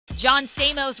John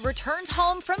Stamos returns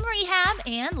home from rehab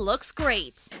and looks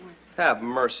great. Have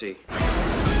mercy.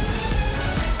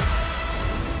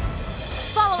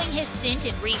 Following his stint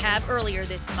in rehab earlier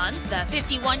this month, the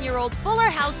 51-year-old Fuller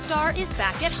House star is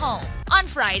back at home. On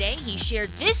Friday, he shared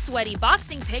this sweaty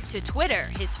boxing pic to Twitter,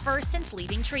 his first since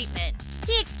leaving treatment.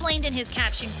 He explained in his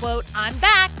caption, quote, "I'm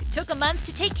back. Took a month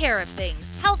to take care of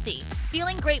things. Healthy.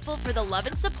 Feeling grateful for the love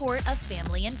and support of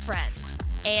family and friends."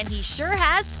 And he sure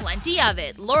has plenty of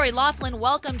it. Lori Loughlin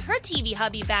welcomed her TV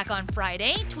hubby back on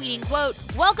Friday, tweeting, quote,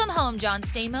 "Welcome home, John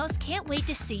Stamos. Can't wait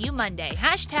to see you Monday.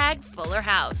 Fuller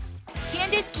House."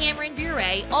 Candace Cameron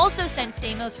Bure also sent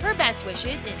Stamos her best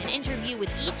wishes in an interview with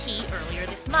ET earlier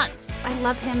this month. I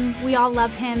love him. We all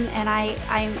love him, and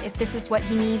if this is what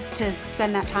he needs to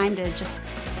spend that time to just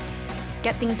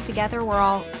get things together, we're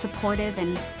all supportive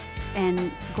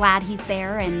and glad he's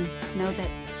there, and know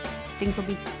that things will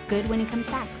be good when he comes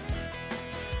back.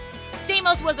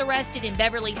 Stamos was arrested in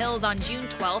Beverly Hills on June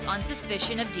 12th on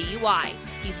suspicion of DUI.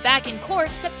 He's back in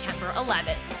court September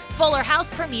 11th. Fuller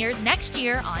House premieres next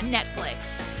year on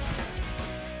Netflix.